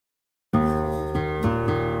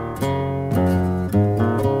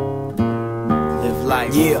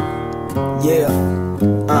life. Yeah,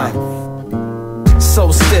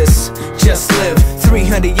 Solstice, just live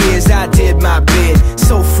 300 years, I did my bid.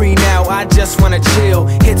 So free now, I just wanna chill.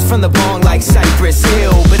 Hits from the bong like Cypress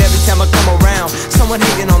Hill. But every time I come around, someone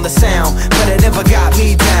hating on the sound, but it never got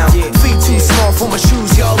me down. Feet too small for my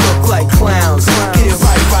shoes, y'all look like clowns. Get it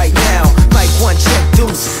right now, like one check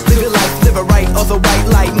deuce. Live your life, live it right, or the white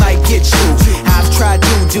light might get you. I've tried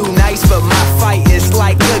to do nice, but my fight is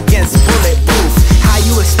like against bulletproof. How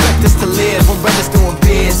you expect us to live when brothers doing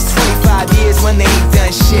biz? 25 years when they ain't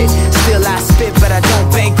done shit. Still I spit, but I don't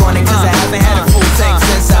bank on it, cause I haven't had a full tank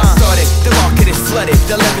since I started. The market is flooded,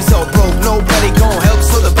 the levees all broke. Nobody gon' help,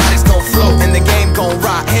 so the body's gon' float. And the game gon'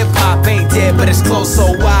 rock. Hip-hop ain't dead, but it's close,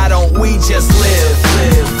 so why don't we just live?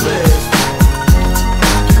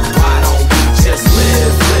 Why don't we just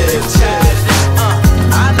live? Tired of this,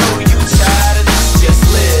 I know you tired of this. Just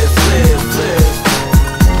live.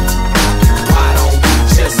 Why don't we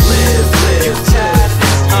just live? You tired of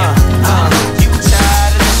this, I know you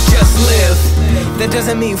tired of this. Just live. That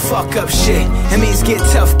doesn't mean fuck up shit. It means get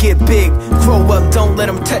tough, get big. Grow up, don't let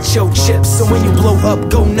them touch your chips. So when you blow up,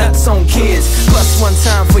 go nuts on kids. Plus one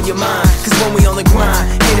time for your mind, cause when we on the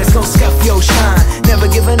grind, haters gon' scuff your shine. Never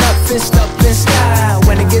giving up, fist up in sky.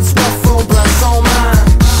 When it gets rough, full blunts on mine.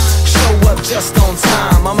 Show up just on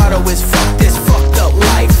time. My motto is fuck this fucked up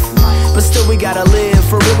life. But still we gotta live,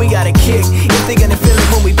 for real we gotta kick. If they gonna feel it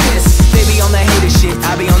when we piss, they be on that hater shit,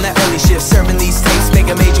 I be on that early shift. Serving these tapes, make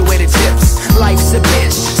a major way to tips. Life's a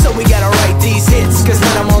bitch, so we gotta write these hits. Cause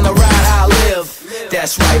when I'm on the ride, I live.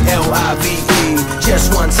 That's right, L-I-V-E.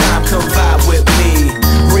 Just one time, come vibe with me.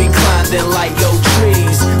 Recline, then light your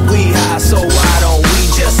trees. We high, so why don't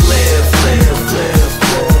we just live?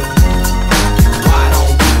 Why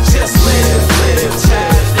don't we just live?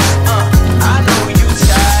 Tired of this, I know you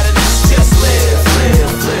tired of this. Just live.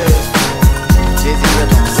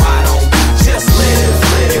 Why don't we just live?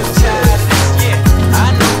 You tired of this, yeah, I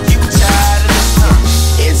know you tired of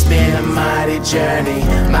this. It's been a mighty journey.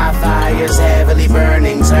 My fire's heavily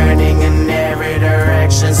burning, turning in every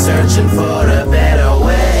direction, searching for the better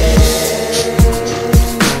way.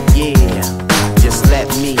 Yeah, just let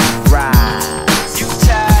me ride. You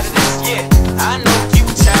tired of this, yeah, I know you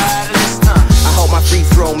tired of this. I hope my free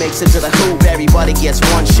throw makes it to the hoop. Everybody gets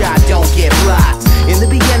one shot, don't get blocked. In the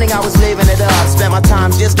beginning I was living it up, spent my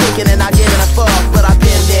time just kicking and not giving a fuck. But I've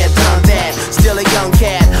been there, done that, still a young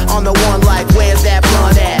cat on the one like, where's that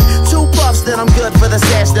blunt at? 2 puffs, then I'm good for the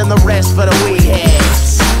sesh, then the rest for the weed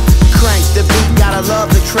heads. Crank the beat, gotta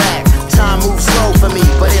love the track. Time moves slow for me,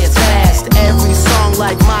 but it's fast. Every song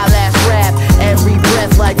like my last rap, every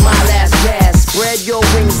breath like my last gas. Spread your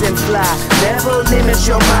wings and fly, never limit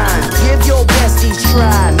your mind. Give your best each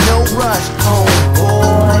try.